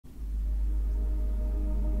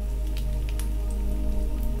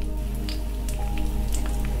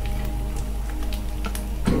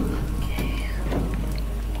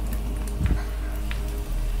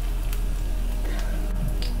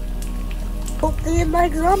Hope they didn't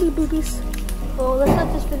like zombie boobies. Oh, let's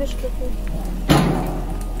let this finish cooking.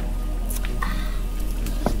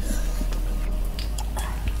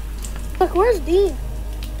 Look, where's Dean?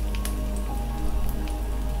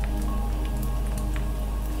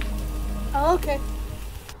 Oh, okay.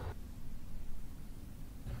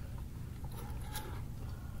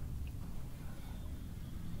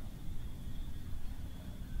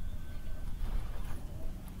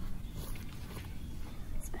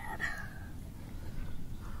 It's bad.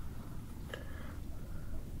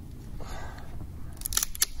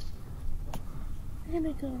 I'm gonna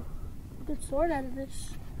make a good sword out of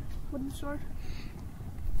this wooden sword.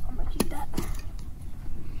 I'm gonna keep that.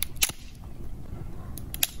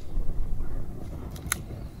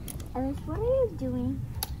 Ellis, what are you doing?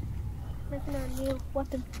 Making a new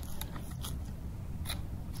weapon.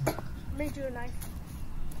 Made you a knife.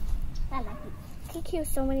 I like it. You can kill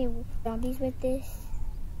so many zombies with this.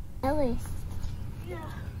 Ellis, Yeah.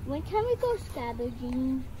 when can we go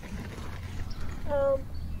scavenging?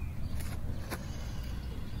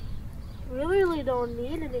 We really don't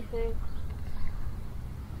need anything.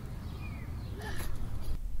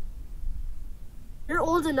 You're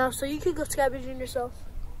old enough, so you can go scavenging yourself.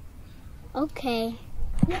 Okay.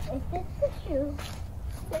 Yeah, is this the shoe?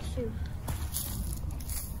 The shoe.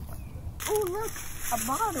 Oh, look, a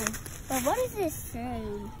bottle. But what does this say?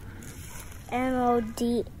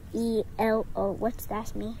 M-O-D-E-L-O. What's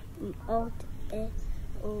that mean? M-O-D-E-L-O.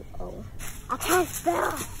 I can't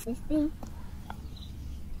spell this thing.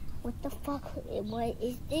 What the fuck? What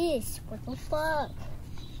is this? What the fuck?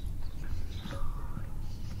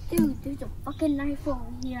 Dude, there's a fucking knife over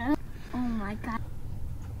here. Oh my god.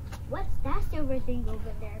 What's that silver thing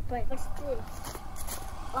over there? But what's this?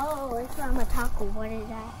 Oh, it's from a taco. What is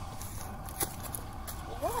that?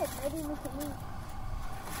 What? I didn't look at me.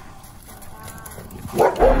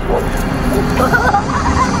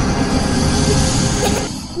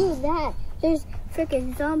 Dude, that. There's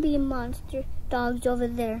freaking zombie monster dogs over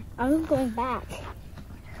there. I'm going back.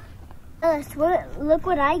 Ellis, look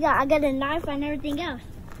what I got. I got a knife and everything else.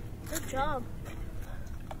 Good job.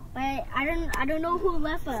 But I don't know who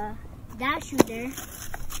left that shoe there.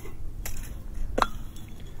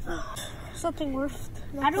 Something worse.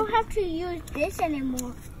 I don't have to use this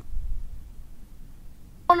anymore.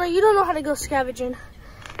 Oh no, you don't know how to go scavenging.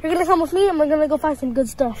 You're gonna come with me and we're gonna go find some good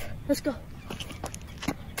stuff. Let's go.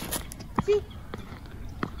 See?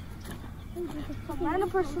 A random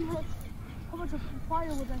person has a bunch of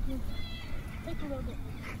firewood right here. Take a little bit.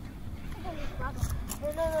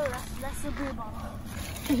 No, that's the beer bottle.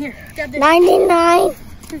 Here, grab this. 99.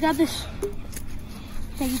 Here, grab this.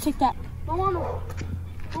 Okay, you take that. Moana.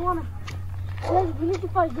 We need to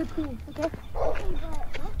find good things, okay?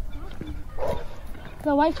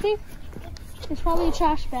 The white thing? It's probably a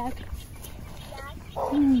trash bag.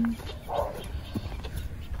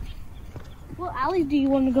 What alley do you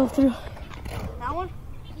want to go through? That one?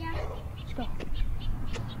 Yeah. Let's go.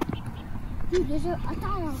 Dude, I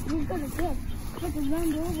thought I was gonna get. Look, it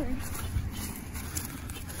ran over.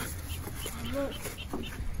 Look.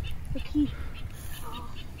 The key.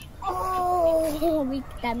 Oh,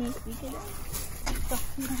 that means we can go.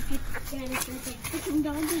 We can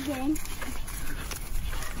go again.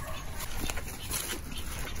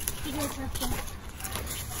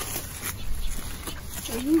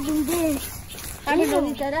 We're using this. I didn't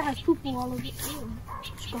know that has poop all over it.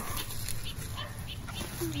 Let's go.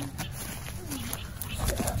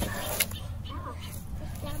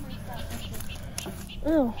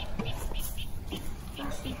 Ew.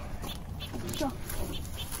 Let's go.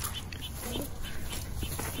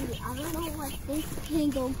 Dude, I don't know what this can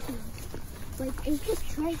go to. Like, is this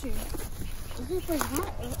treasure? Is it for that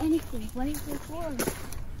or anything? What is it for?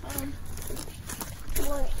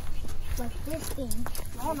 What? Like this thing?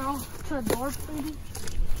 I don't know. To a door, maybe?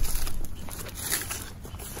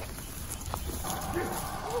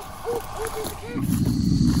 Oh, there's a cat.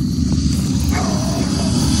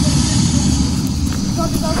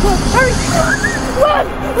 Hurry! Run!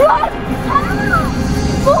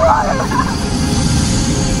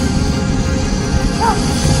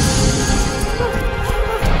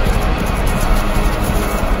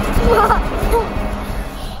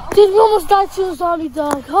 Dude, we almost died to a zombie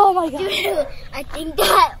dog. Oh my god. Dude, I think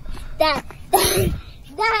that gate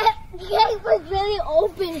was really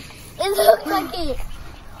open. It looked like it.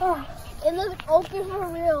 Oh, it looked open for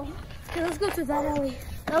real. Okay, let's go to that alley.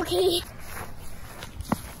 Okay.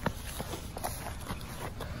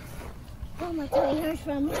 Oh, my tummy hurts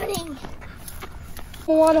from running.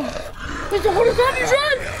 Moana. There's a horde of zombies,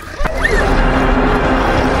 run!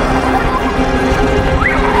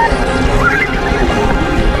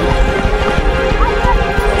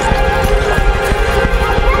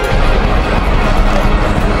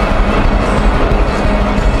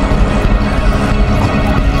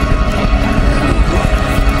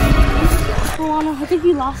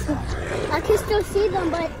 I can still see them,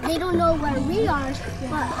 but they don't know where we are.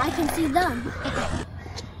 But I can see them.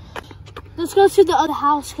 Let's go to the other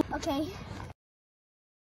house. Okay.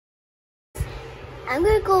 I'm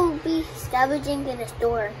gonna go be scavenging in the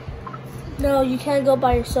store. No, you can't go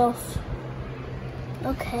by yourself.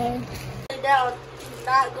 Okay. Sit down. Do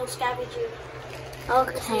not go scavenging.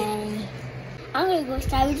 Okay. I'm gonna go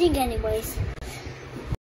scavenging anyways.